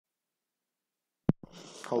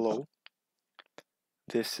Hello,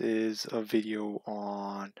 this is a video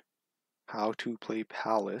on how to play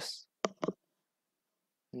Palace.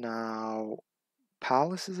 Now,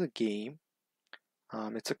 Palace is a game,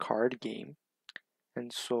 it's a card game,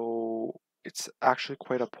 and so it's actually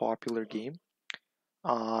quite a popular game.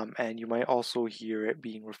 And you might also hear it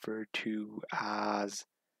being referred to as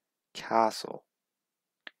Castle.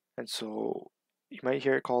 And so you might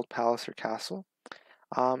hear it called Palace or Castle.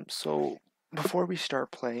 So before we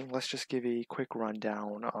start playing, let's just give a quick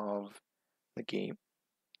rundown of the game.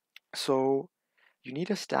 So you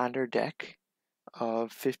need a standard deck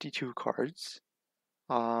of 52 cards,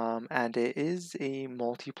 and it is a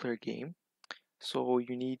multiplayer game. So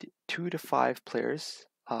you need 2 to 5 players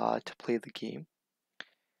to play the game.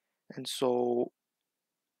 And so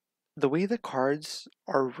the way the cards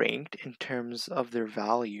are ranked in terms of their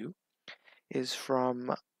value is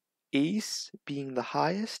from ace being the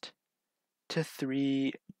highest to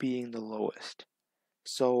 3 being the lowest.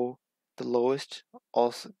 So the lowest,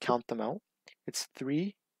 also count them out. It's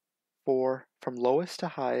 3, 4, from lowest to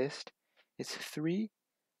highest, it's 3,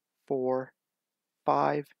 4,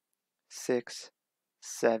 5, 6,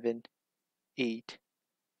 7, 8,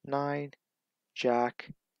 9, Jack,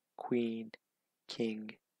 Queen, King,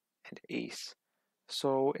 and Ace.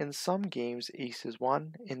 So in some games, Ace is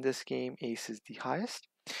 1. In this game, Ace is the highest.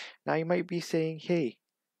 Now you might be saying, hey,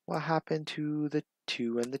 what happened to the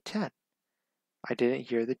 2 and the 10? I didn't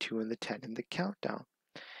hear the 2 and the 10 in the countdown.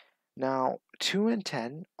 Now, 2 and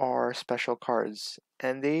 10 are special cards,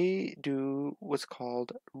 and they do what's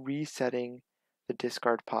called resetting the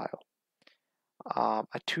discard pile. A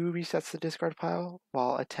 2 resets the discard pile,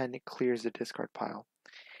 while a 10 clears the discard pile.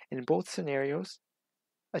 In both scenarios,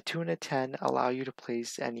 a 2 and a 10 allow you to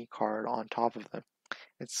place any card on top of them.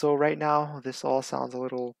 And so right now, this all sounds a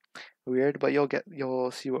little weird, but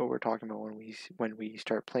you'll see what we're talking about when we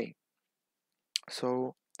start playing.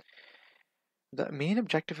 So the main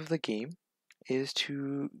objective of the game is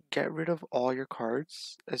to get rid of all your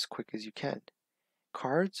cards as quick as you can.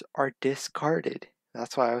 Cards are discarded.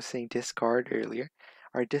 That's why I was saying discard earlier.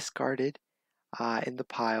 Are discarded in the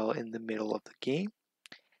pile in the middle of the game.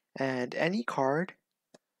 And any card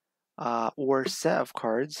or set of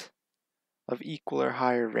cards of equal or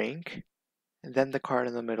higher rank, and then the card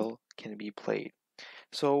in the middle can be played.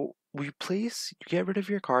 So you get rid of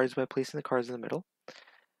your cards by placing the cards in the middle.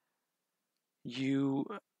 You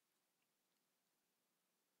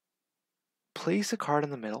place a card in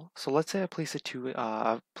the middle. So let's say I place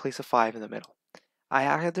place a 5 in the middle.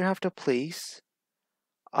 I either have to place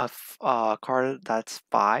a card that's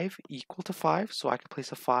 5 equal to 5, so I can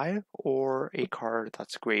place a 5, or a card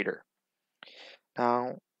that's greater.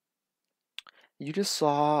 Now, you just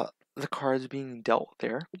saw the cards being dealt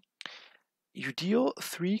there. You deal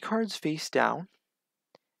 3 cards face down,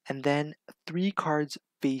 and then 3 cards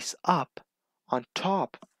face up on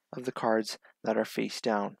top of the cards that are face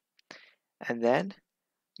down. And then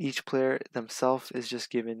each player themselves is just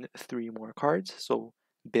given 3 more cards. So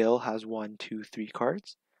Bill has 1, 2, 3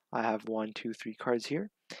 cards. I have 1, 2, 3 cards here.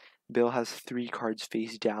 Bill has 3 cards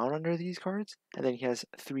face down under these cards, and then he has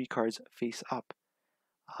 3 cards face up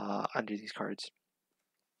under these cards.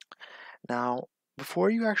 Now, before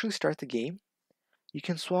you actually start the game, you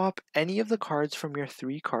can swap any of the cards from your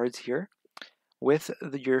 3 cards here with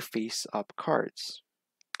your face up cards.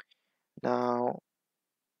 Now,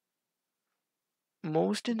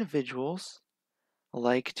 most individuals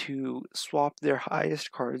like to swap their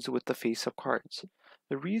highest cards with the face up cards.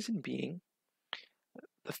 The reason being,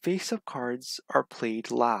 the face up cards are played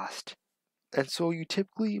last, and so you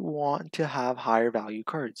typically want to have higher value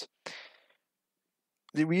cards.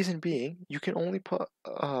 The reason being, you can only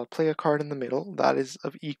play a card in the middle that is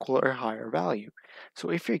of equal or higher value. So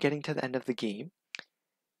if you're getting to the end of the game,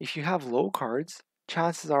 if you have low cards,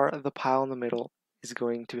 chances are the pile in the middle is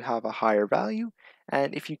going to have a higher value,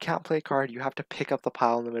 and if you can't play a card, you have to pick up the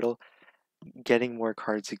pile in the middle, getting more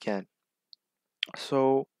cards again.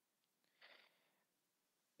 So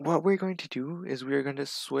what we're going to do is we're going to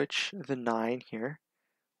switch the 9 here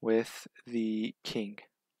with the king.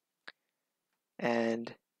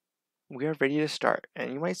 And we are ready to start.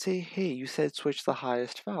 And you might say, hey, you said switch the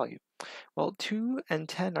highest value. Well, 2 and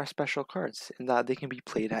 10 are special cards in that they can be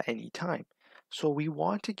played at any time. So we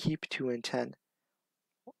want to keep 2 and 10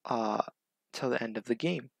 till the end of the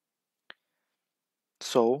game.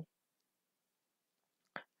 So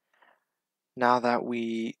now that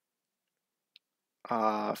we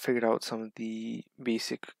figured out some of the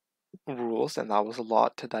basic rules, and that was a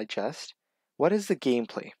lot to digest, what is the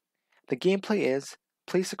gameplay? The gameplay is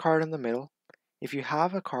place a card in the middle. If you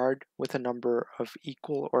have a card with a number of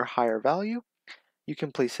equal or higher value, you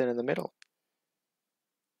can place it in the middle.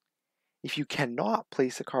 If you cannot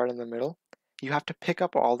place a card in the middle, you have to pick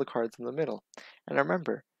up all the cards in the middle. And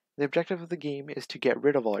remember, the objective of the game is to get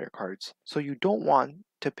rid of all your cards. So you don't want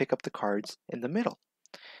to pick up the cards in the middle.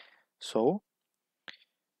 So,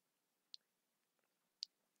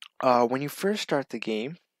 when you first start the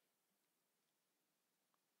game,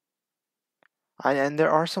 and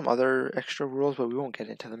there are some other extra rules, but we won't get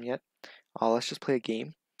into them yet. Let's just play a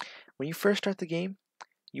game. When you first start the game,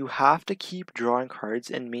 you have to keep drawing cards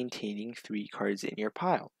and maintaining 3 cards in your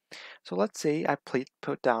pile. So let's say I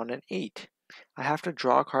put down an 8. I have to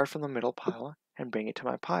draw a card from the middle pile and bring it to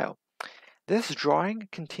my pile. This drawing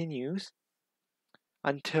continues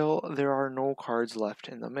until there are no cards left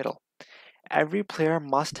in the middle. Every player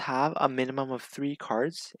must have a minimum of 3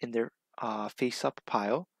 cards in their face-up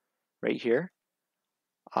pile, right here,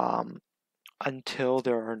 until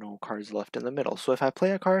there are no cards left in the middle. So if I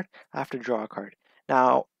play a card, I have to draw a card.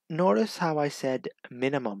 Now, notice how I said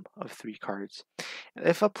minimum of 3 cards.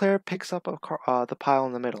 If a player picks up the pile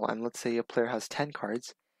in the middle, and let's say a player has 10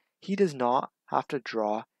 cards, he does not have to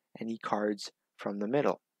draw any cards from the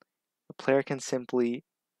middle. The player can simply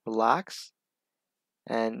relax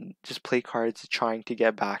and just play cards trying to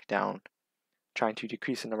get back down, trying to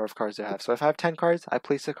decrease the number of cards they have. So if I have 10 cards, I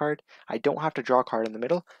place a card. I don't have to draw a card in the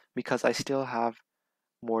middle because I still have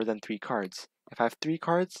more than 3 cards. If I have 3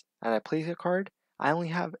 cards and I place a card, I only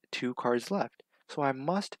have 2 cards left. So I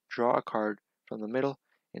must draw a card from the middle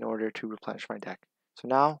in order to replenish my deck. So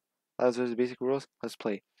now, those are the basic rules. Let's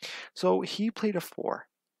play. So he played a 4.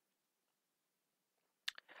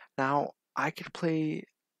 Now, I could play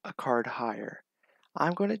a card higher.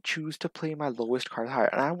 I'm going to choose to play my lowest card higher,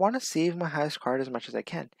 and I want to save my highest card as much as I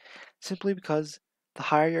can, simply because the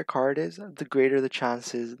higher your card is, the greater the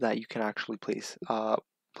chances that you can actually place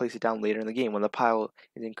it down later in the game when the pile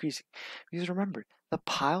is increasing. Because remember, the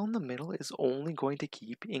pile in the middle is only going to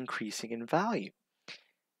keep increasing in value.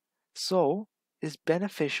 So, it's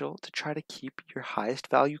beneficial to try to keep your highest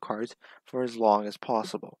value cards for as long as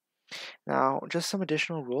possible. Now, just some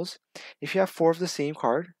additional rules. If you have 4 of the same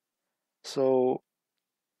card, so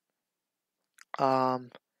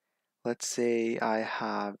let's say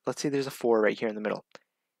there's a 4 right here in the middle.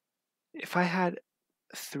 If I had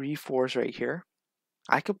 3 4s right here,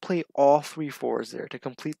 I could play all 3 4s there to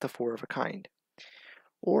complete the 4 of a kind.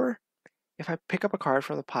 Or if I pick up a card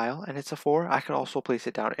from the pile and it's a 4, I can also place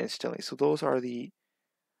it down instantly. So those are the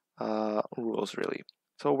rules really.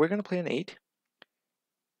 So we're going to play an 8.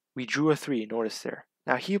 We drew a 3, notice there.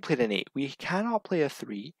 Now he played an 8. We cannot play a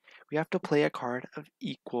 3. We have to play a card of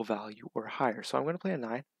equal value or higher. So I'm going to play a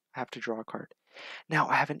 9. I have to draw a card. Now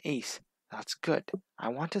I have an ace. That's good. I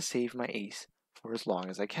want to save my ace for as long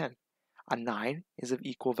as I can. A 9 is of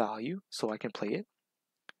equal value, so I can play it.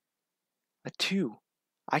 A 2.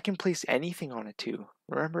 I can place anything on a 2.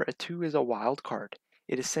 Remember, a 2 is a wild card.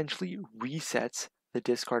 It essentially resets the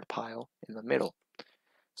discard pile in the middle.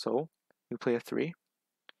 So we play a 3.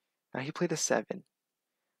 Now he played a 7.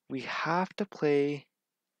 We cannot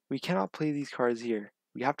play these cards here.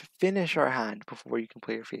 We have to finish our hand before you can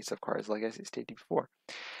play your face-up cards, like I stated before.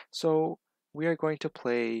 So we are going to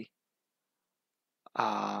play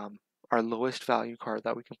our lowest value card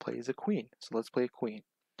that we can play is a queen. So let's play a queen.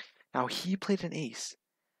 Now he played an ace.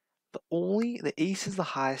 The ace is the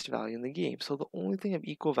highest value in the game, so the only thing of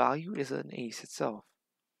equal value is an ace itself.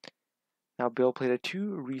 Now Bill played a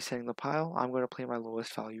 2, resetting the pile. I'm going to play my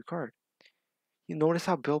lowest value card. You notice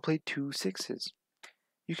how Bill played 2 6s.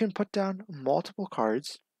 You can put down multiple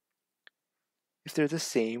cards if they're the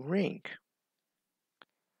same rank.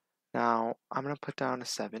 Now I'm going to put down a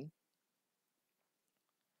 7.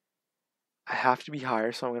 I have to be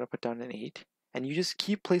higher, so I'm going to put down an 8. And you just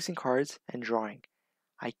keep placing cards and drawing.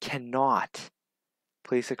 I cannot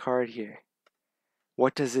place a card here.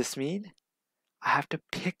 What does this mean? I have to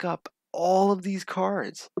pick up all of these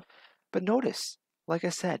cards. But notice, like I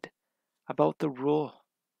said, about the rule,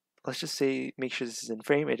 let's just say, make sure this is in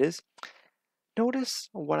frame, it is. Notice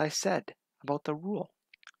what I said about the rule.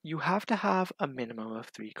 You have to have a minimum of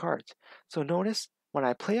 3 cards. So notice, when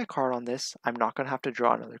I play a card on this, I'm not going to have to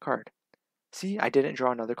draw another card. See, I didn't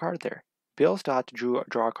draw another card there. Bill still had to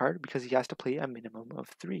draw a card because he has to play a minimum of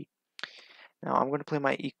 3. Now I'm going to play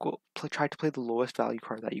try to play the lowest value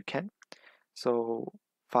card that you can. So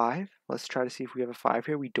 5, let's try to see if we have a 5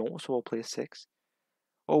 here. We don't, so we'll play a 6.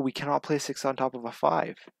 Oh, we cannot play a 6 on top of a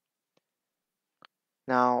 5.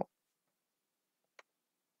 Now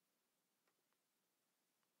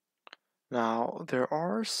there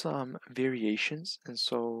are some variations, and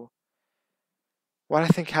so what I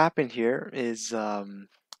think happened here is in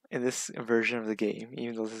this version of the game,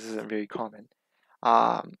 even though this isn't very common,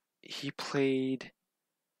 he played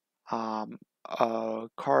a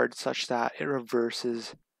card such that it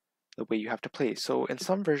reverses the way you have to play. So in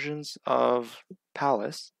some versions of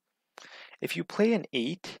Palace, if you play an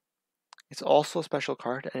 8, it's also a special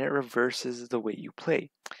card and it reverses the way you play.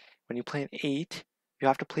 When you play an 8, you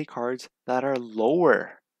have to play cards that are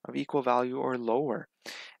lower, of equal value or lower.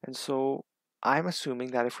 And so I'm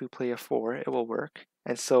assuming that if we play a 4, it will work.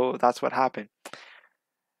 And so that's what happened.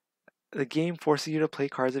 The game forces you to play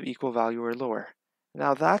cards of equal value or lower.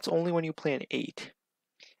 Now that's only when you play an 8.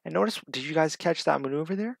 And notice, did you guys catch that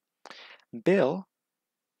maneuver there? Bill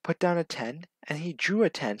put down a 10 and he drew a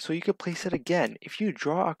 10, so you could place it again. If you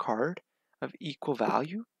draw a card of equal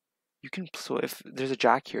value, you can, so if there's a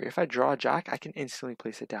jack here, if I draw a jack, I can instantly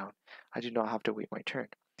place it down. I do not have to wait my turn.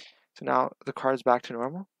 So now the card's back to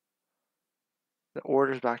normal. The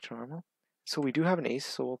order's back to normal. So we do have an ace,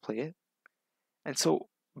 so we'll play it. And so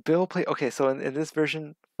Bill played, okay, so in this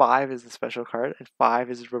version, 5 is the special card, and 5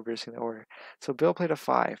 is reversing the order. So Bill played a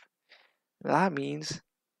 5. That means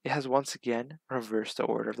it has once again reversed the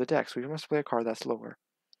order of the deck. So we must play a card that's lower.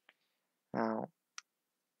 Now,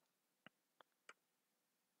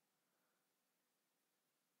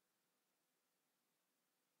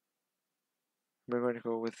 we're going to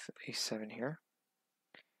go with a7 here.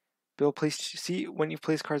 Bill placed, see, when you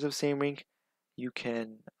place cards of the same rank, you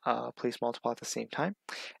can place multiple at the same time.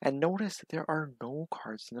 And notice that there are no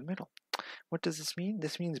cards in the middle. What does this mean?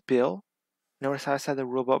 This means Bill, notice how I said the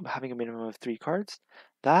rule about having a minimum of 3 cards?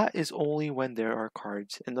 That is only when there are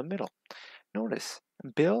cards in the middle. Notice,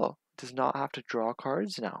 Bill does not have to draw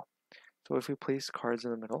cards now. So if we place cards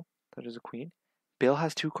in the middle, that is a queen, Bill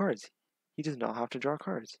has 2 cards. He does not have to draw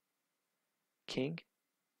cards. King.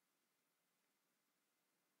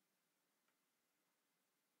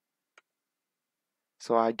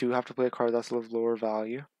 So I do have to play a card that's of lower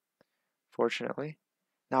value, fortunately.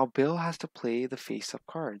 Now Bill has to play the face-up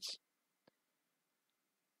cards.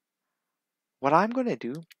 What I'm going to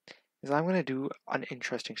do is I'm going to do an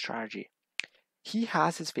interesting strategy. He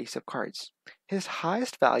has his face-up cards. His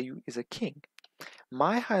highest value is a king.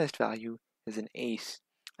 My highest value is an ace.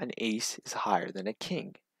 An ace is higher than a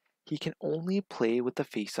king. He can only play with the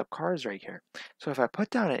face-up cards right here. So if I put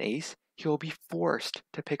down an ace, he will be forced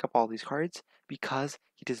to pick up all these cards because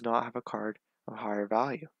he does not have a card of higher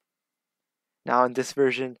value. Now in this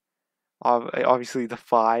version, obviously the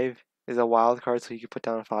 5 is a wild card, so you can put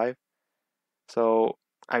down a 5. So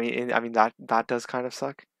I mean that does kind of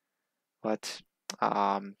suck, but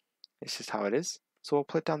it's just how it is. So we'll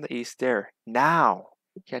put down the ace there. Now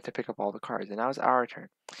you have to pick up all the cards, and now it's our turn.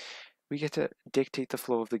 We get to dictate the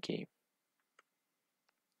flow of the game.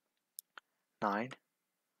 9.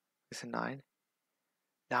 It's a 9.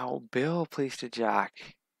 Now Bill placed a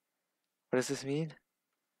jack. What does this mean?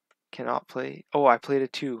 Cannot play. Oh, I played a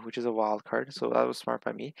 2, which is a wild card, so that was smart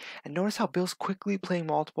by me. And notice how Bill's quickly playing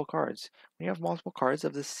multiple cards. When you have multiple cards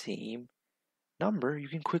of the same number, you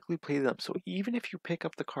can quickly play them. So even if you pick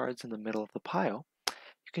up the cards in the middle of the pile,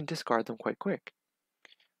 you can discard them quite quick.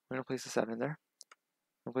 I'm going to place a 7 there.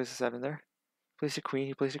 I'm going to place a 7 there. Place a queen.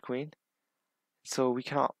 He placed a queen. So we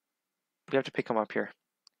have to pick him up here.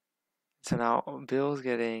 So now Bill's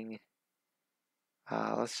getting,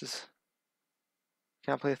 can't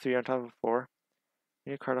play a 3 on top of a 4.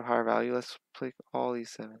 We need a card of higher value. Let's play all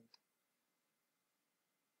these 7s.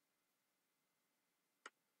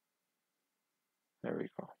 There we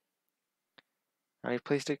go. Now he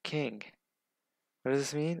placed a king. What does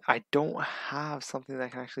this mean? I don't have something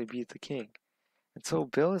that can actually beat the king. And so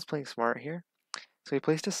Bill is playing smart here. So he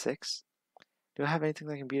placed a 6. Do I have anything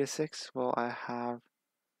that can beat a 6? Well, I have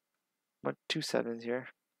 2 7s here.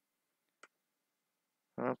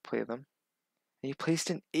 I'm going to play them. And he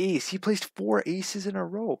placed an ace. He placed 4 aces in a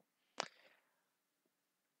row.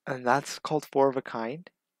 And that's called 4 of a kind.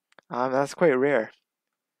 That's quite rare.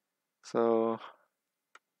 So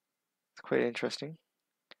it's quite interesting.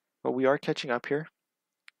 But we are catching up here.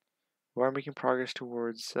 We are making progress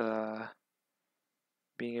towards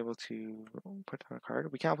being able to put down a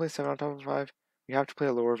card. We can't play 7 on top of 5. We have to play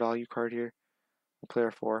a lower value card here. We'll play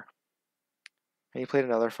our 4. And he played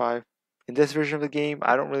another 5. In this version of the game,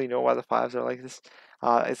 I don't really know why the 5s are like this.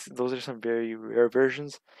 Those are some very rare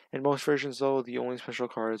versions. In most versions, though, the only special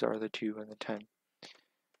cards are the 2 and the 10.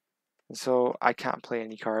 And so I can't play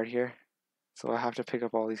any card here. So I have to pick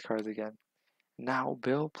up all these cards again. Now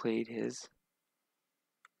Bill played his.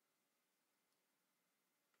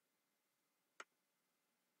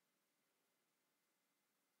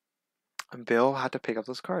 And Bill had to pick up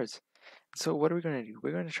those cards. So what are we going to do?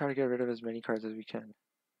 We're going to try to get rid of as many cards as we can.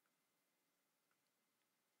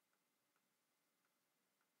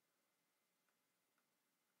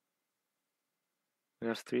 We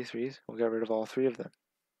have 3 threes. We'll get rid of all 3 of them.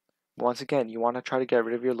 Once again, you want to try to get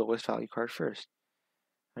rid of your lowest value card first.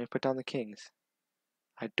 Let me put down the kings.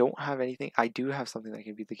 I don't have anything. I do have something that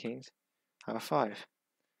can beat the kings. I have a 5.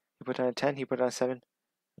 He put down a 10, he put down a 7,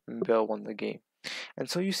 and Bill won the game. And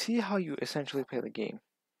so you see how you essentially play the game.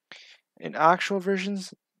 In actual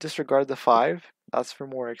versions, disregard the 5. That's for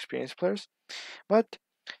more experienced players. But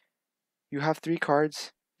you have 3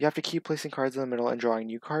 cards. You have to keep placing cards in the middle and drawing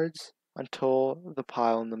new cards until the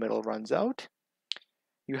pile in the middle runs out.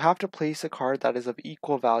 You have to place a card that is of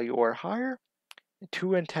equal value or higher.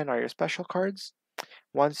 2 and 10 are your special cards.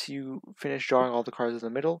 Once you finish drawing all the cards in the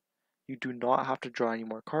middle, you do not have to draw any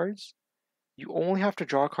more cards. You only have to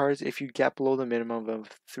draw cards if you get below the minimum of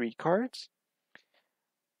 3 cards.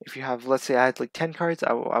 If you have, let's say I had like 10 cards,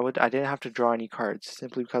 I didn't have to draw any cards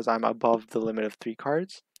simply because I'm above the limit of 3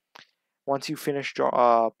 cards. Once you finish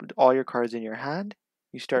all your cards in your hand,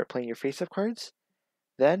 you start playing your face-up cards.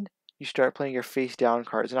 Then you start playing your face-down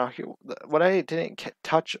cards. Now, what I didn't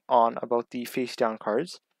touch on about the face-down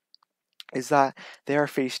cards is that they are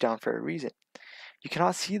face-down for a reason. You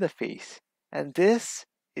cannot see the face, and this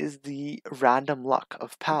is the random luck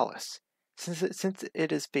of Palace. Since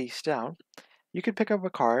it is face down, you could pick up a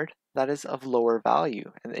card that is of lower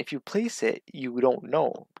value, and if you place it, you don't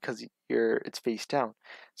know because it's face down.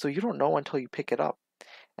 So you don't know until you pick it up.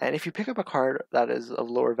 And if you pick up a card that is of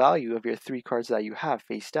lower value of your 3 cards that you have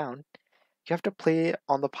face down, you have to play it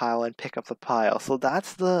on the pile and pick up the pile. So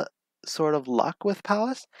that's the sort of luck with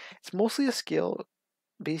Palace. It's mostly a skill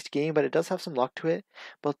based game, but it does have some luck to it.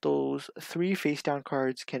 But those 3 face down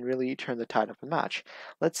cards can really turn the tide of a match.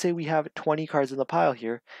 Let's say we have 20 cards in the pile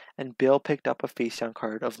here, and Bill picked up a face down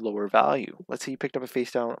card of lower value. Let's say he picked up a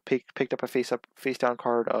face down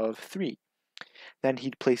card of 3. Then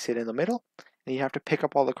he'd place it in the middle, and you have to pick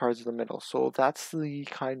up all the cards in the middle. So that's the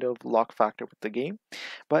kind of luck factor with the game.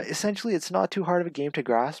 But essentially, it's not too hard of a game to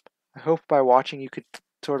grasp. I hope by watching you could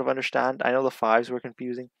sort of understand. I know the 5s were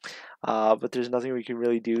confusing, but there's nothing we can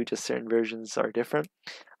really do. Just certain versions are different.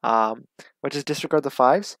 But just disregard the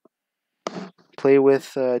 5s. Play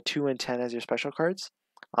with 2 and 10 as your special cards.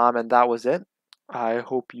 And that was it. I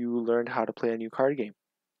hope you learned how to play a new card game.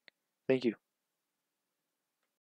 Thank you.